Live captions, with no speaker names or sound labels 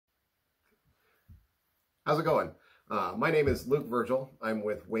How's it going? My name is Luke Virgil. I'm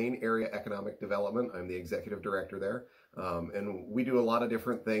with Wayne Area Economic Development. I'm the executive director there, and we do a lot of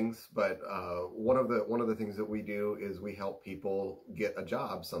different things. But one of the things that we do is we help people get a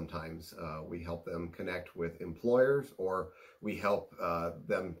job. Sometimes we help them connect with employers, or we help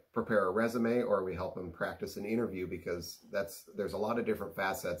them prepare a resume, or we help them practice an interview, because there's a lot of different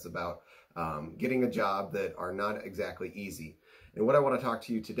facets about getting a job that are not exactly easy. And what I want to talk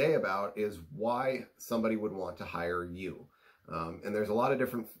to you today about is why somebody would want to hire you. And there's a lot of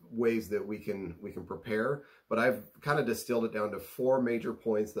different ways that we can prepare, but I've kind of distilled it down to 4 major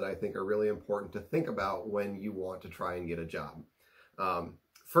points that I think are really important to think about when you want to try and get a job.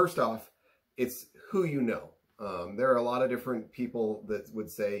 First off, it's who you know. There are a lot of different people that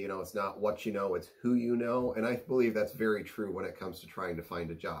would say, it's not what you know, it's who you know. And I believe that's very true when it comes to trying to find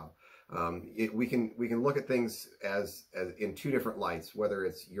a job. We can look at things as in 2 different lights, whether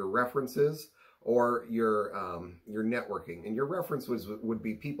it's your references or your networking. And your references would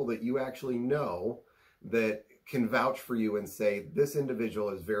be people that you actually know that can vouch for you and say, this individual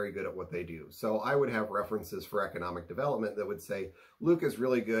is very good at what they do. So I would have references for economic development that would say, Luke is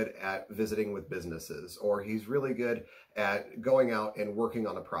really good at visiting with businesses, or he's really good at going out and working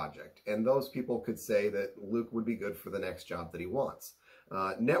on a project. And those people could say that Luke would be good for the next job that he wants.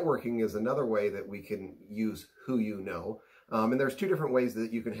 Networking is another way that we can use who you know. And there's 2 different ways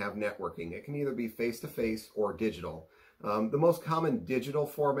that you can have networking. It can either be face-to-face or digital. The most common digital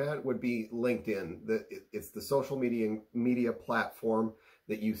format would be LinkedIn. It's the social media platform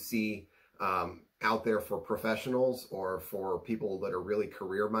that you see out there for professionals or for people that are really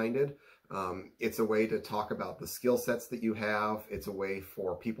career-minded. It's a way to talk about the skill sets that you have. It's a way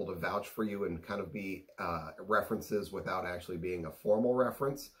for people to vouch for you and kind of be references without actually being a formal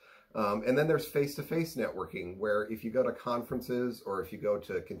reference. And then there's face-to-face networking, where if you go to conferences or if you go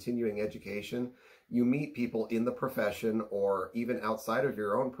to continuing education, you meet people in the profession or even outside of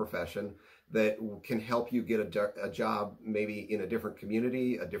your own profession that can help you get a job, maybe in a different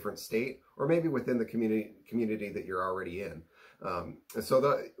community, a different state, or maybe within the community that you're already in. And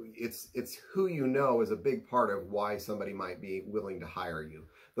so it's who you know is a big part of why somebody might be willing to hire you.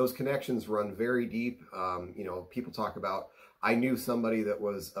 Those connections run very deep. People talk about, I knew somebody that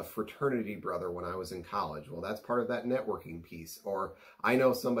was a fraternity brother when I was in college. Well, that's part of that networking piece. Or I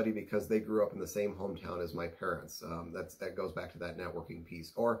know somebody because they grew up in the same hometown as my parents. That goes back to that networking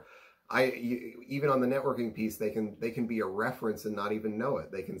piece. Or even on the networking piece, they can be a reference and not even know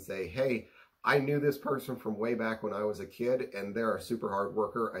it. They can say, hey, I knew this person from way back when I was a kid, and they're a super hard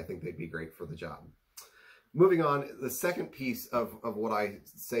worker. I think they'd be great for the job. Moving on, the second piece of what I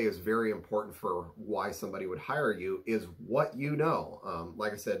say is very important for why somebody would hire you is what you know.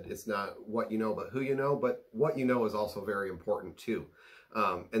 Like I said, it's not what you know, but who you know, but what you know is also very important too.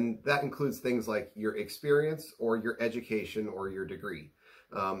 And that includes things like your experience or your education or your degree.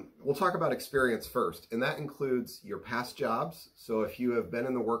 We'll talk about experience first, and that includes your past jobs. So if you have been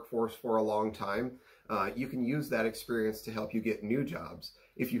in the workforce for a long time, you can use that experience to help you get new jobs.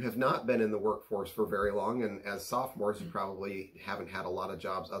 If you have not been in the workforce for very long, and as sophomores, you probably haven't had a lot of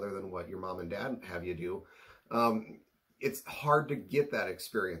jobs other than what your mom and dad have you do, it's hard to get that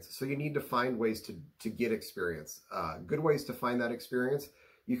experience. So you need to find ways to get experience. Good ways to find that experience: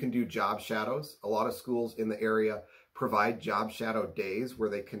 you can do job shadows. A lot of schools in the area provide job shadow days where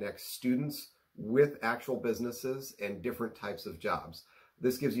they connect students with actual businesses and different types of jobs.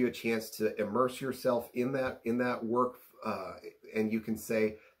 This gives you a chance to immerse yourself in that work, and you can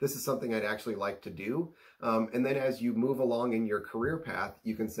say, this is something I'd actually like to do. And then as you move along in your career path,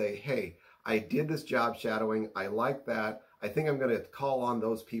 you can say, hey, I did this job shadowing. I like that. I think I'm going to call on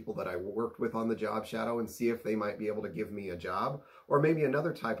those people that I worked with on the job shadow and see if they might be able to give me a job. Or maybe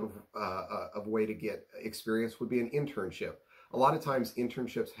another type of way to get experience would be an internship. A lot of times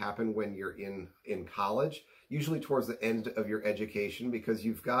internships happen when you're in college, usually towards the end of your education, because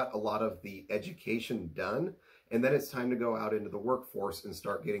you've got a lot of the education done, and then it's time to go out into the workforce and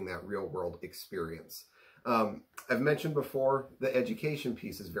start getting that real world experience. I've mentioned before, the education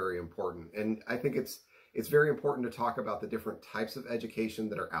piece is very important, and I think it's very important to talk about the different types of education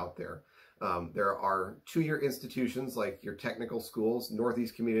that are out there. There are 2-year institutions like your technical schools.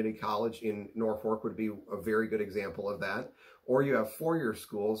 Northeast Community College in Norfolk would be a very good example of that. Or you have 4-year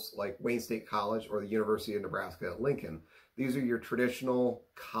schools like Wayne State College or the University of Nebraska at Lincoln. These are your traditional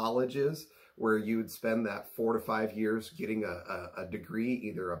colleges where you would spend that 4 to 5 years getting a degree,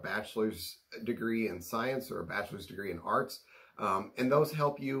 either a bachelor's degree in science or a bachelor's degree in arts. And those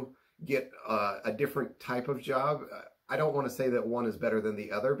help you get a different type of job. I don't want to say that one is better than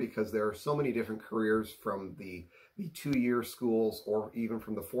the other, because there are so many different careers, from the the 2-year schools or even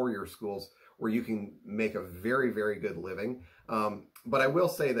from the 4-year schools where you can make a very, very good living. But I will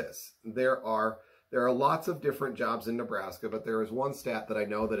say this, there are lots of different jobs in Nebraska, but there is one stat that I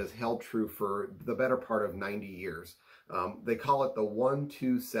know that has held true for the better part of 90 years. They call it the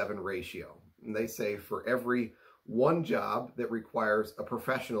 1-to-7 ratio. And they say for every one job that requires a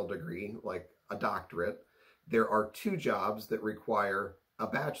professional degree, like a doctorate, there are 2 jobs that require a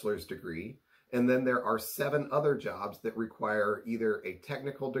bachelor's degree, and then there are 7 other jobs that require either a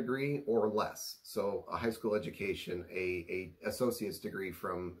technical degree or less. So a high school education, a associate's degree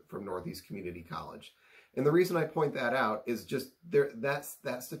from Northeast Community College. And the reason I point that out is just that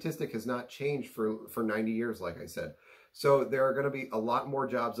statistic has not changed for 90 years, like I said. So there are going to be a lot more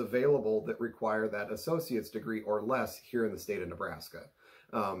jobs available that require that associate's degree or less here in the state of Nebraska.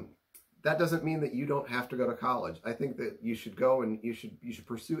 That doesn't mean that you don't have to go to college. I think that you should go and you should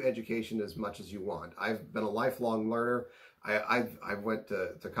pursue education as much as you want. I've been a lifelong learner. I went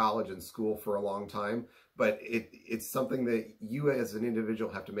to college and school for a long time, but it's something that you as an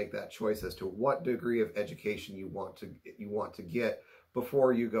individual have to make that choice as to what degree of education you want to get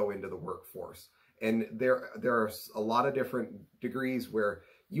before you go into the workforce. And there are a lot of different degrees where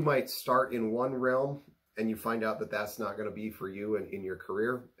you might start in one realm and you find out that that's not going to be for you in your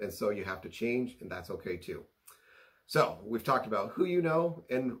career. And so you have to change, and that's okay too. So we've talked about who you know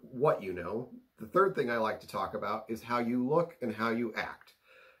and what you know. The third thing I like to talk about is how you look and how you act.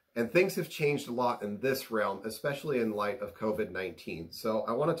 And things have changed a lot in this realm, especially in light of COVID-19. So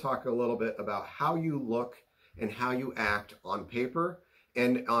I want to talk a little bit about how you look and how you act on paper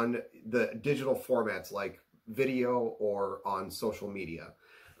and on the digital formats like video or on social media.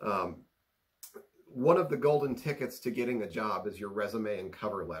 One of the golden tickets to getting a job is your resume and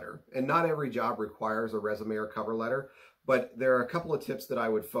cover letter. And not every job requires a resume or cover letter, but there are a couple of tips that I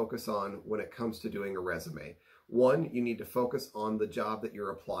would focus on when it comes to doing a resume. One, you need to focus on the job that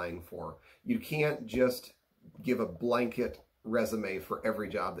you're applying for. You can't just give a blanket resume for every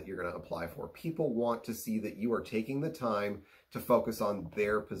job that you're going to apply for. People want to see that you are taking the time to focus on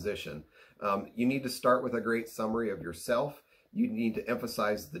their position. You need to start with a great summary of yourself. You need to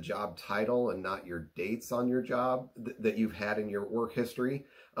emphasize the job title and not your dates on your job that you've had in your work history.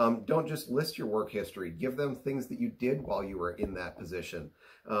 Don't just list your work history. Give them things that you did while you were in that position.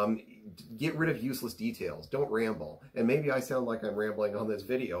 Get rid of useless details. Don't ramble. And maybe I sound like I'm rambling on this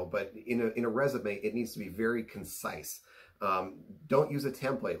video, but in a resume, it needs to be very concise. Don't use a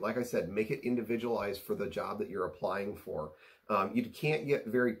template. Like I said, make it individualized for the job that you're applying for. You can't get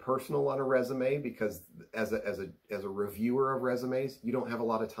very personal on a resume because as a reviewer of resumes, you don't have a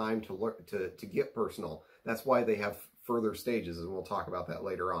lot of time to get personal. That's why they have further stages, and we'll talk about that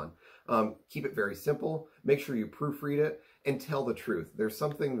later on. Keep it very simple. Make sure you proofread it and tell the truth. There's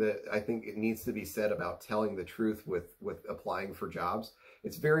something that I think it needs to be said about telling the truth with applying for jobs.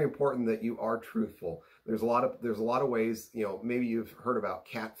 It's very important that you are truthful. There's a lot of ways, maybe you've heard about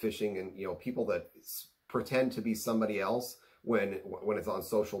catfishing and, people that pretend to be somebody else when it's on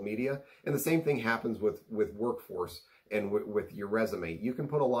social media. And the same thing happens with workforce and with your resume. You can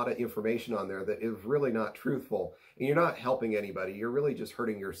put a lot of information on there that is really not truthful, and you're not helping anybody. You're really just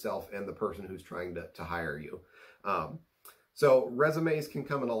hurting yourself and the person who's trying to hire you. So resumes can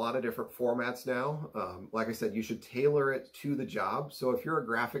come in a lot of different formats now. Like I said, you should tailor it to the job. So if you're a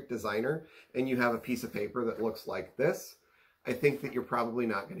graphic designer and you have a piece of paper that looks like this, I think that you're probably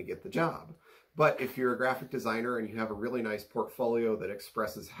not going to get the job. But if you're a graphic designer and you have a really nice portfolio that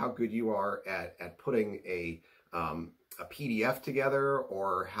expresses how good you are at putting a PDF together,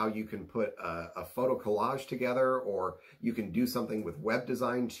 or how you can put a photo collage together, or you can do something with web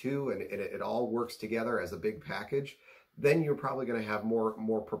design too, and it all works together as a big package, then you're probably going to have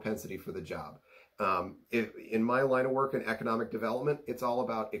more propensity for the job. In my line of work in economic development, it's all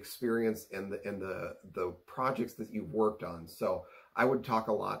about experience and the projects that you've worked on. So I would talk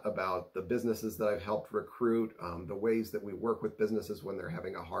a lot about the businesses that I've helped recruit, the ways that we work with businesses when they're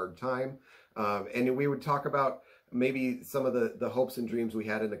having a hard time. And we would talk about maybe some of the hopes and dreams we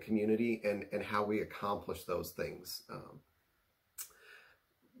had in the community and how we accomplish those things.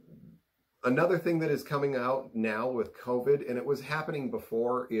 Another thing that is coming out now with COVID, and it was happening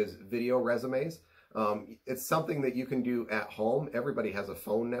before, is video resumes. It's something that you can do at home. Everybody has a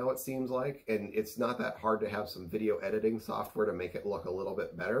phone now, it seems like, and it's not that hard to have some video editing software to make it look a little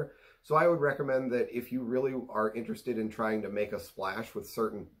bit better. So I would recommend that if you really are interested in trying to make a splash with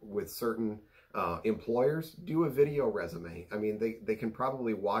certain employers, do a video resume. I mean, they can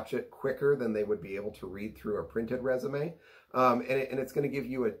probably watch it quicker than they would be able to read through a printed resume, and it's going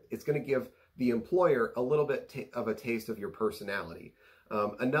to give the employer a little bit of a taste of your personality.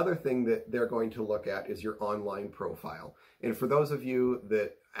 Another thing that they're going to look at is your online profile. And for those of you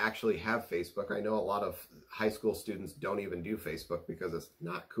that actually have Facebook, I know a lot of high school students don't even do Facebook because it's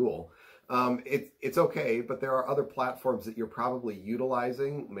not cool. It's okay, but there are other platforms that you're probably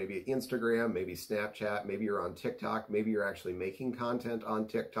utilizing, maybe Instagram, maybe Snapchat, maybe you're on TikTok, maybe you're actually making content on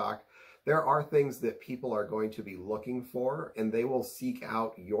TikTok. There are things that people are going to be looking for, and they will seek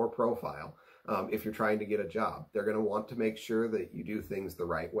out your profile. If you're trying to get a job, they're going to want to make sure that you do things the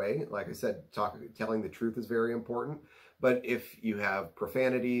right way. Like I said, telling the truth is very important. But if you have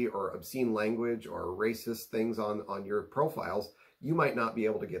profanity or obscene language or racist things on your profiles, you might not be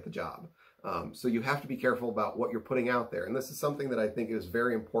able to get the job. So you have to be careful about what you're putting out there. And this is something that I think is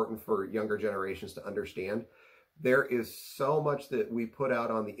very important for younger generations to understand. There is so much that we put out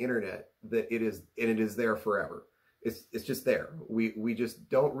on the internet that it is there forever. It's just there. We just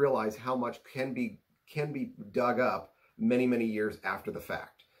don't realize how much can be dug up many years after the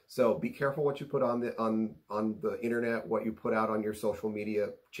fact. So be careful what you put on the internet, what you put out on your social media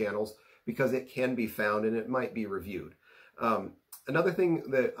channels, because it can be found and it might be reviewed. Another thing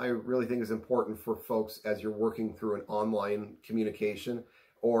that I really think is important for folks as you're working through an online communication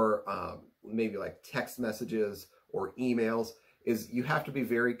or maybe like text messages or emails is you have to be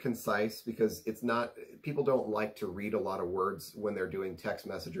very concise, because people don't like to read a lot of words when they're doing text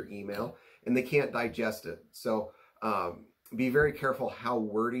message or email, and they can't digest it. So be very careful how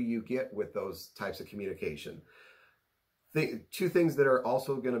wordy you get with those types of communication. Two things that are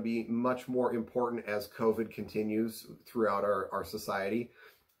also going to be much more important as COVID continues throughout our society: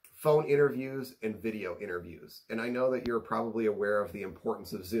 phone interviews and video interviews. And I know that you're probably aware of the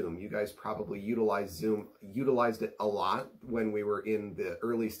importance of Zoom. You guys probably utilized it a lot when we were in the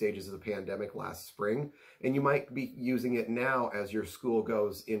early stages of the pandemic last spring. And you might be using it now as your school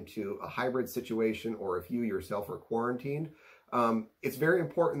goes into a hybrid situation, or if you yourself are quarantined. It's very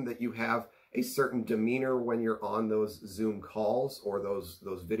important that you have a certain demeanor when you're on those Zoom calls or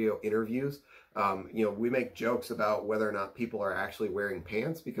those video interviews. We make jokes about whether or not people are actually wearing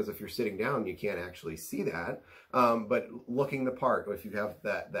pants, because if you're sitting down, you can't actually see that. But looking the part, if you have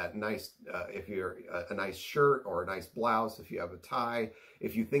that nice, if you're a nice shirt or a nice blouse, if you have a tie,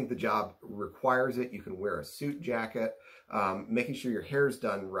 if you think the job requires it, you can wear a suit jacket, making sure your hair's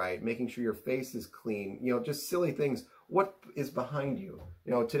done right, making sure your face is clean, just silly things. What is behind you?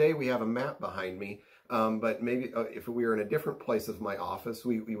 Today we have a map behind me, but maybe if we were in a different place of my office,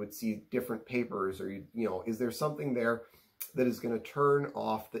 we would see different papers, or, is there something there that is going to turn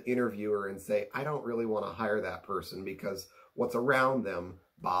off the interviewer and say, I don't really want to hire that person because what's around them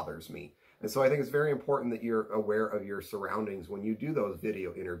bothers me. And so I think it's very important that you're aware of your surroundings when you do those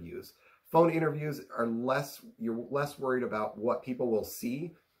video interviews. Phone interviews are you're less worried about what people will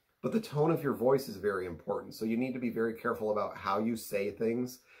see, but the tone of your voice is very important. So you need to be very careful about how you say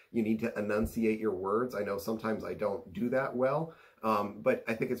things. You need to enunciate your words. I know sometimes I don't do that well, but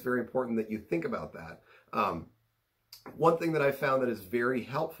I think it's very important that you think about that. One thing that I found that is very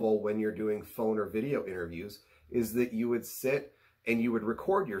helpful when you're doing phone or video interviews is that you would sit and you would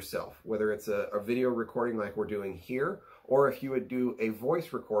record yourself, whether it's a video recording like we're doing here, or if you would do a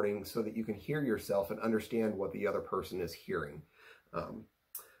voice recording so that you can hear yourself and understand what the other person is hearing.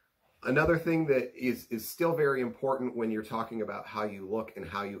 Another thing that is still very important when you're talking about how you look and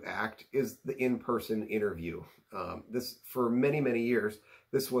how you act is the in-person interview. For many years,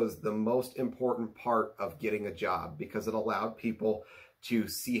 this was the most important part of getting a job, because it allowed people to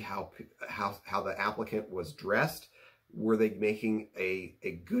see how the applicant was dressed. Were they making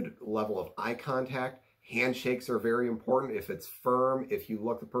a good level of eye contact? Handshakes are very important. If it's firm, if you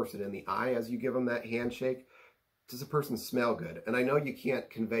look the person in the eye as you give them that handshake, does a person smell good? And I know you can't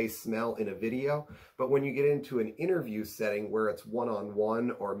convey smell in a video, but when you get into an interview setting where it's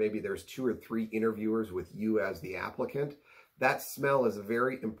one-on-one, or maybe there's 2 or 3 interviewers with you as the applicant, that smell is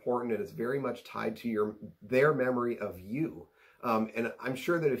very important, and it's very much tied to their memory of you. And I'm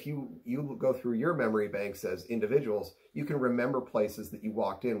sure that if you go through your memory banks as individuals, you can remember places that you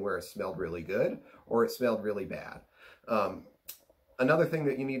walked in where it smelled really good or it smelled really bad. Another thing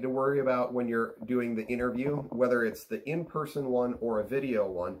that you need to worry about when you're doing the interview, whether it's the in-person one or a video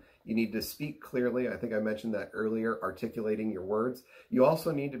one, you need to speak clearly. I think I mentioned that earlier, articulating your words. You also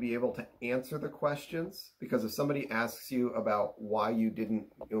need to be able to answer the questions, because if somebody asks you about why you didn't,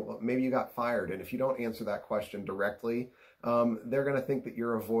 maybe you got fired, and if you don't answer that question directly, they're going to think that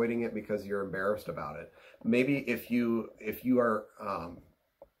you're avoiding it because you're embarrassed about it. Maybe if you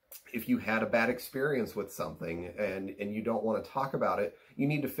had a bad experience with something and you don't want to talk about it, you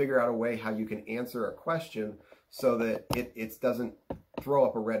need to figure out a way how you can answer a question so that it doesn't throw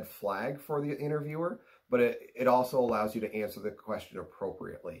up a red flag for the interviewer, but it also allows you to answer the question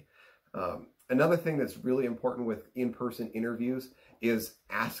appropriately. Another thing that's really important with in-person interviews is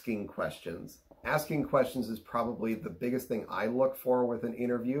asking questions. Asking questions is probably the biggest thing I look for with an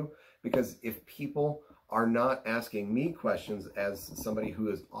interview, because if people are not asking me questions as somebody who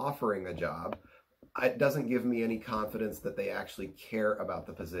is offering a job, it doesn't give me any confidence that they actually care about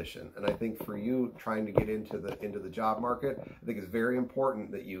the position. And I think for you trying to get into the job market, I think it's very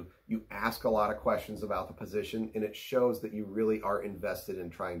important that you ask a lot of questions about the position, and it shows that you really are invested in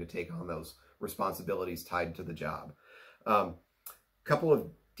trying to take on those responsibilities tied to the job. Couple of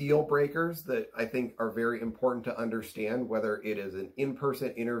deal breakers that I think are very important to understand, whether it is an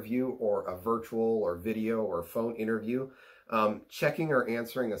in-person interview or a virtual or video or phone interview. Checking or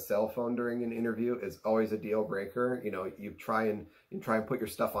answering a cell phone during an interview is always a deal breaker. You know, you try and put your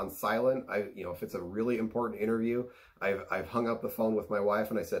stuff on silent. If it's a really important interview, I've hung up the phone with my wife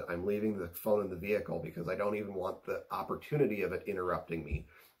and I said, I'm leaving the phone in the vehicle because I don't even want the opportunity of it interrupting me.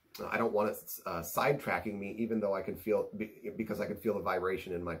 I don't want it sidetracking me, even though I can feel, because I can feel the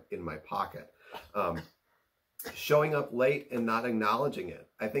vibration in my pocket. Showing up late and not acknowledging it.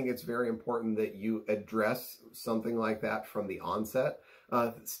 I think it's very important that you address something like that from the onset.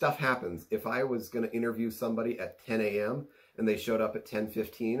 Stuff happens. If I was going to interview somebody at 10 a.m. and they showed up at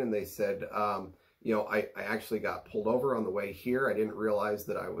 10:15 and they said, I actually got pulled over on the way here. I didn't realize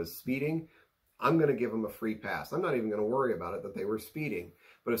that I was speeding. I'm going to give them a free pass. I'm not even going to worry about it that they were speeding.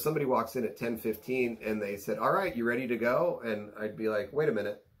 But if somebody walks in at 10:15 and they said, all right, you ready to go? And I'd be like, wait a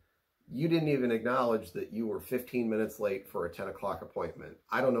minute. You didn't even acknowledge that you were 15 minutes late for a 10 o'clock appointment.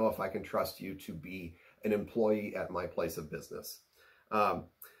 I don't know if I can trust you to be an employee at my place of business.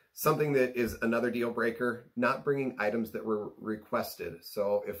 Something that is another deal breaker, not bringing items that were requested.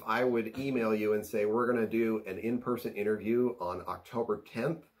 So if I would email you and say, we're going to do an in-person interview on October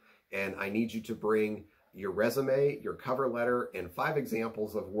 10th, and I need you to bring your resume, your cover letter, and 5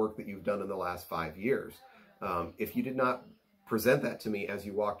 examples of work that you've done in the last 5 years. If you did not present that to me as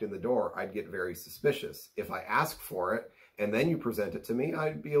you walked in the door, I'd get very suspicious. If I ask for it and then you present it to me,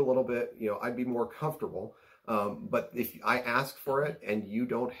 I'd be a little bit, I'd be more comfortable. But if I ask for it and you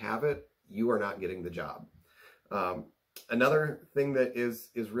don't have it, you are not getting the job. Another thing that is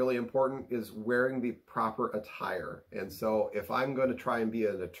really important is wearing the proper attire. And so if I'm going to try and be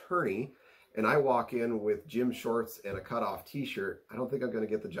an attorney and I walk in with gym shorts and a cutoff t-shirt, I don't think I'm going to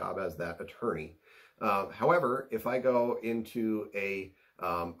get the job as that attorney. However, if I go into a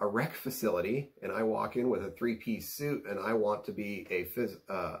rec facility and I walk in with a 3-piece suit and I want to be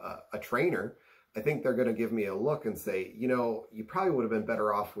a trainer, I think they're going to give me a look and say, you probably would have been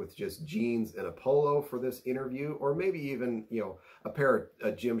better off with just jeans and a polo for this interview, or maybe even, a pair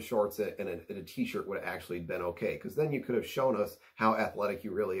of gym shorts and a t-shirt would have actually been okay, because then you could have shown us how athletic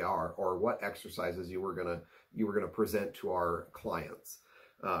you really are, or what exercises you were going to present to our clients.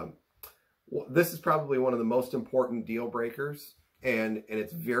 This is probably one of the most important deal breakers, and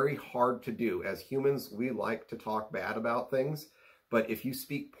it's very hard to do. As humans, we like to talk bad about things, but if you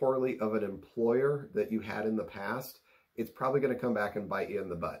speak poorly of an employer that you had in the past, it's probably going to come back and bite you in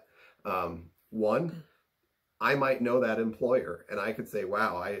the butt. One, I might know that employer, and I could say,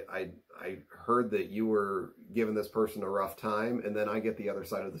 wow, I heard that you were giving this person a rough time, and then I get the other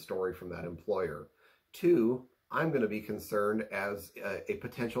side of the story from that employer. Two, I'm going to be concerned as a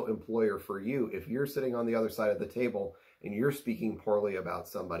potential employer for you. If you're sitting on the other side of the table and you're speaking poorly about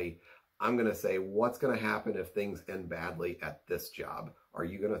somebody, I'm going to say, what's going to happen if things end badly at this job? Are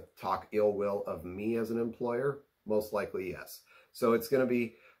you going to talk ill will of me as an employer? Most likely, yes. So it's going to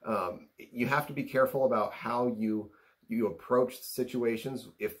be, you have to be careful about how you approach situations.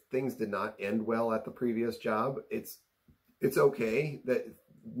 If things did not end well at the previous job, it's okay that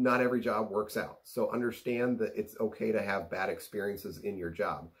not every job works out. So understand that it's okay to have bad experiences in your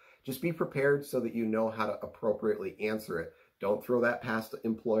job. Just be prepared so that you know how to appropriately answer it. Don't throw that past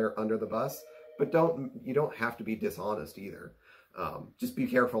employer under the bus, but you don't have to be dishonest either. Just be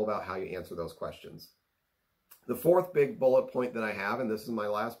careful about how you answer those questions. The fourth big bullet point that I have, and this is my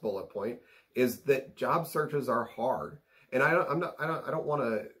last bullet point, is that job searches are hard. And I don't want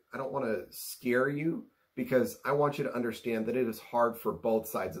to scare you, because I want you to understand that it is hard for both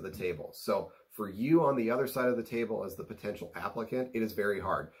sides of the table. So for you on the other side of the table as the potential applicant, it is very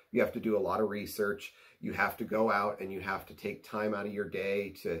hard. You have to do a lot of research. You have to go out and you have to take time out of your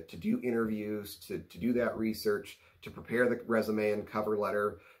day to do interviews, to do that research, to prepare the resume and cover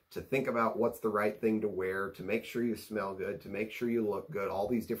letter, to think about what's the right thing to wear, to make sure you smell good, to make sure you look good, all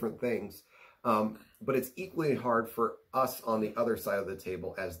these different things. But it's equally hard for us on the other side of the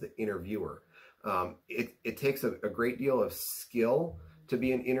table as the interviewer. It takes a great deal of skill to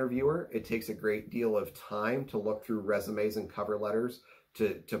be an interviewer. It takes a great deal of time to look through resumes and cover letters,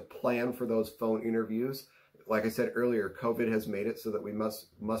 to plan for those phone interviews. Like I said earlier, COVID has made it so that we must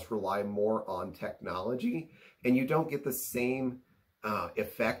rely more on technology, and you don't get the same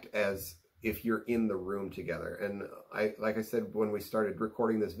effect as if you're in the room together. And like I said, when we started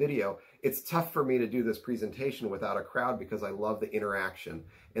recording this video, it's tough for me to do this presentation without a crowd because I love the interaction.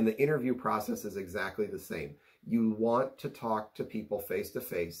 And the interview process is exactly the same. You want to talk to people face to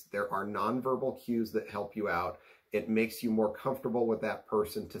face. There are nonverbal cues that help you out. It makes you more comfortable with that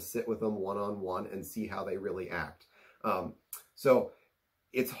person to sit with them one-on-one and see how they really act. So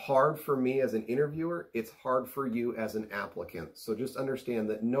it's hard for me as an interviewer. It's hard for you as an applicant. So just understand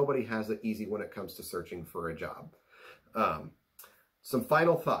that nobody has it easy when it comes to searching for a job. Some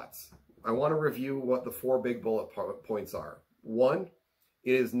final thoughts. I want to review what the 4 big bullet points are. 1,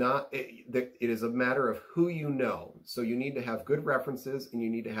 it is a matter of who you know. So you need to have good references and you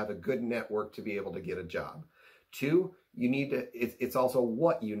need to have a good network to be able to get a job. 2, it's also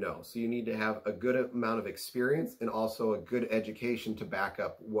what you know. So you need to have a good amount of experience and also a good education to back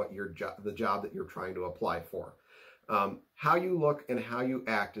up what the job that you're trying to apply for. How you look and how you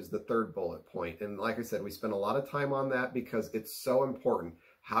act is the 3rd bullet point. And like I said, we spend a lot of time on that because it's so important.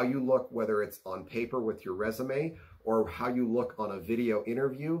 How you look, whether it's on paper with your resume or how you look on a video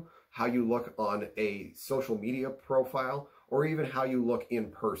interview, how you look on a social media profile, or even how you look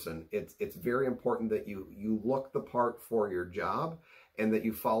in person. It's very important that you look the part for your job and that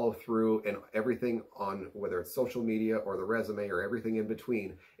you follow through, and everything on whether it's social media or the resume or everything in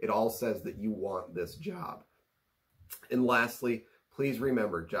between, it all says that you want this job. And lastly, please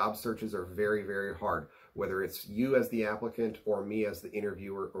remember, job searches are very, very hard, whether it's you as the applicant or me as the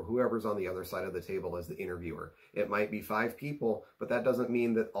interviewer or whoever's on the other side of the table as the interviewer. It might be 5 people, but that doesn't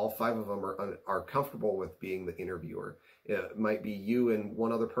mean that all 5 of them are comfortable with being the interviewer. It might be you and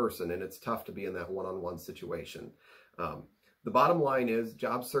one other person, and it's tough to be in that one-on-one situation. The bottom line is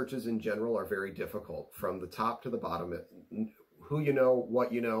job searches in general are very difficult from the top to the bottom. Who you know,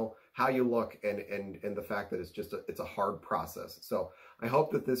 what you know, how you look, and the fact that it's a hard process. So I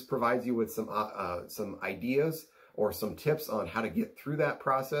hope that this provides you with some ideas or some tips on how to get through that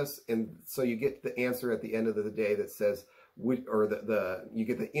process, and so you get the answer at the end of the day that says, you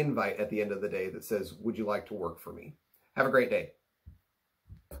get the invite at the end of the day that says, would you like to work for me? Have a great day.